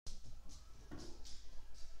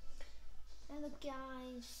Hello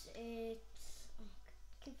guys, it's I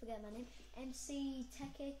keep forgetting my name. MC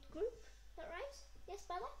Tech 8 Group. Is that right? Yes,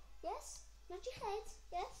 Bella? Yes? Not your head?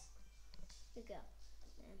 Yes? Good girl.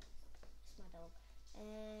 It's my dog.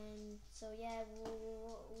 So yeah,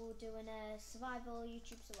 we're doing a survival,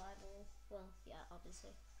 YouTube survival. Well, yeah,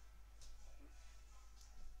 obviously.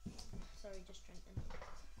 Sorry, just drinking.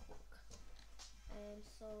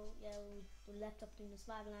 So yeah, we left up doing the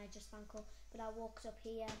survival, and I just found cool. But I walked up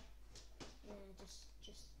here. Yeah,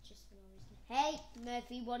 just for no reason. Hey,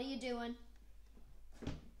 Murphy, what are you doing?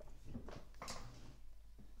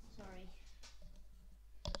 Sorry.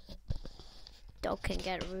 Dog can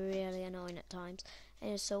get really annoying at times.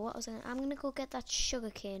 Anyway, so what I'm gonna go get that sugar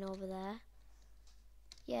cane over there.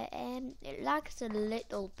 Yeah, it lags a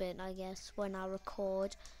little bit, I guess, when I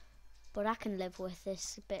record, but I can live with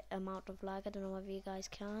this bit amount of lag. I don't know whether you guys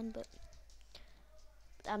can, but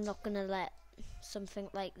I'm not gonna let something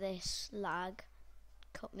like this lag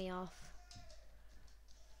cut me off.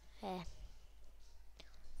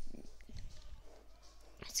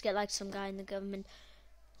 Let's get like some guy in the government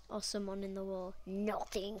or someone in the war.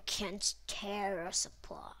 Nothing can tear us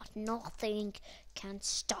apart. Nothing can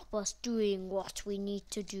stop us doing what we need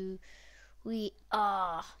to do. We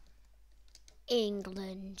are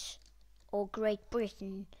England or Great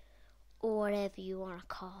Britain or whatever you want to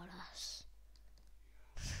call us.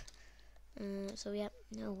 So yeah,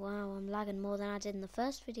 oh wow, I'm lagging more than I did in the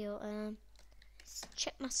first video. Let's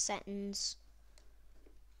check my settings.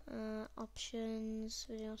 Options,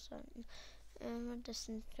 video settings,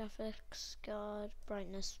 distant graphics, guard,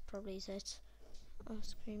 brightness probably is it. Off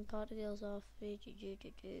screen particles off, view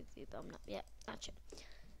bomb up. Yeah, that's it.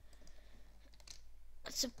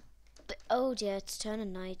 It's a bit old, yeah, it's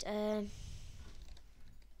turning night.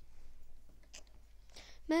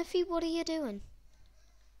 Murphy, what are you doing?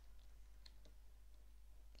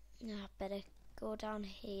 No, I better go down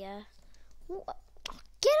here. What?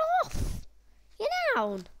 Get off! Get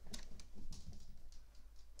down!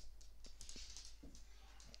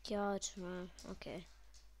 God, okay.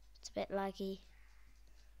 It's a bit laggier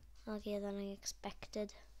than I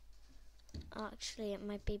expected. Actually, it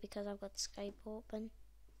might be because I've got Skype open.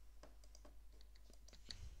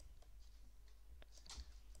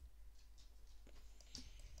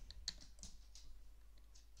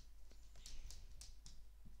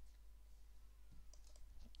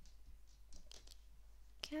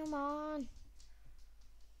 Come on.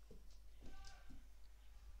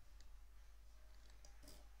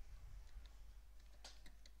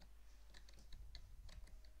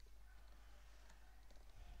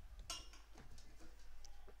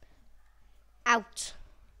 Out.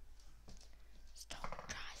 Stop,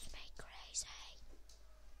 drives me crazy.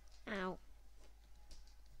 Ow.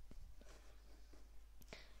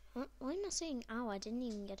 What? Why am I saying ow? I didn't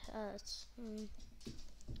even get hurt.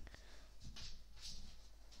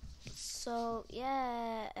 So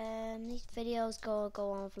yeah, these videos go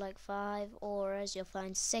on for like 5, or as you'll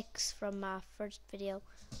find 6 from my first video,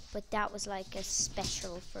 but that was like a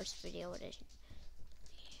special first video edition.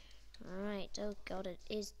 Alright, oh god, it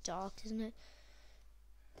is dark, isn't it?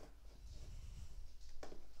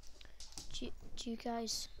 Do you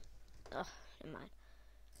guys... Oh, never mind.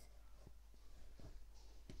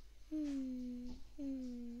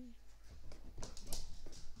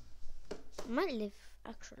 I might live,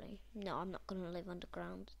 actually. No, I'm not going to live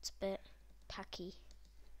underground. It's a bit tacky.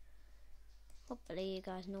 Hopefully you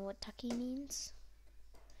guys know what tacky means.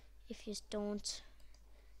 If you don't,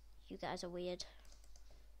 you guys are weird.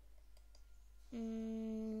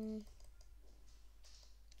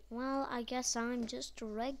 Well, I guess I'm just a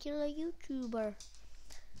regular YouTuber.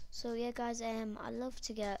 So yeah, guys, I love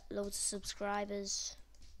to get loads of subscribers.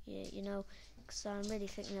 Yeah, you know, because I'm really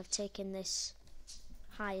thinking of taking this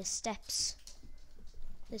higher steps.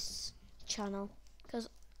 This channel, because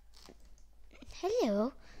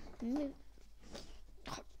hello,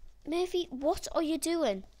 Murphy, what are you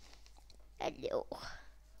doing? Hello.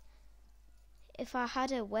 If I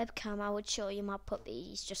had a webcam, I would show you my puppy.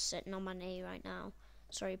 He's just sitting on my knee right now.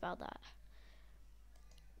 Sorry about that.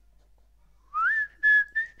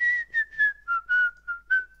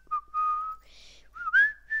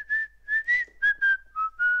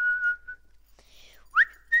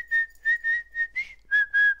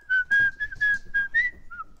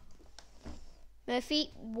 Murphy,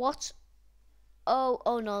 what?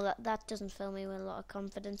 Oh no, that doesn't fill me with a lot of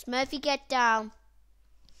confidence. Murphy, get down.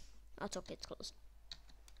 That's okay, it's close.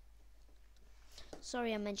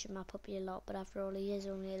 Sorry I mentioned my puppy a lot, but after all, he is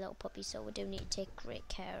only a little puppy, so we do need to take great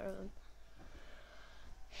care of him.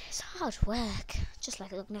 It's hard work, just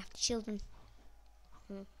like looking after children.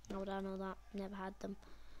 How would I know that? Never had them.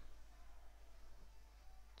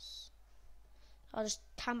 I'll just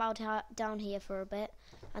camp out down here for a bit,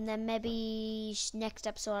 and then maybe next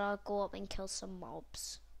episode I'll go up and kill some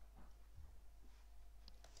mobs.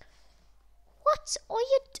 What are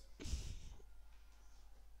you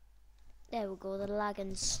There we go, the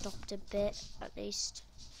lagging stopped a bit, at least.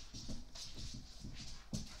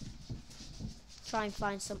 Try and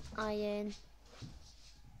find some iron.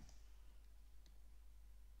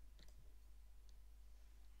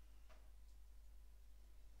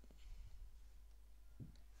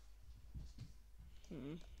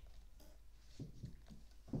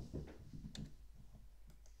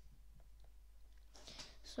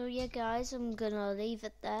 So yeah guys, I'm gonna leave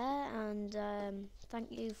it there, and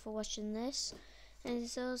thank you for watching this. And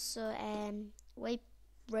it's also rate,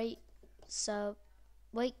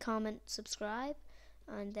 comment, subscribe,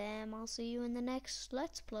 and I'll see you in the next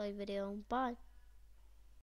Let's Play video. Bye.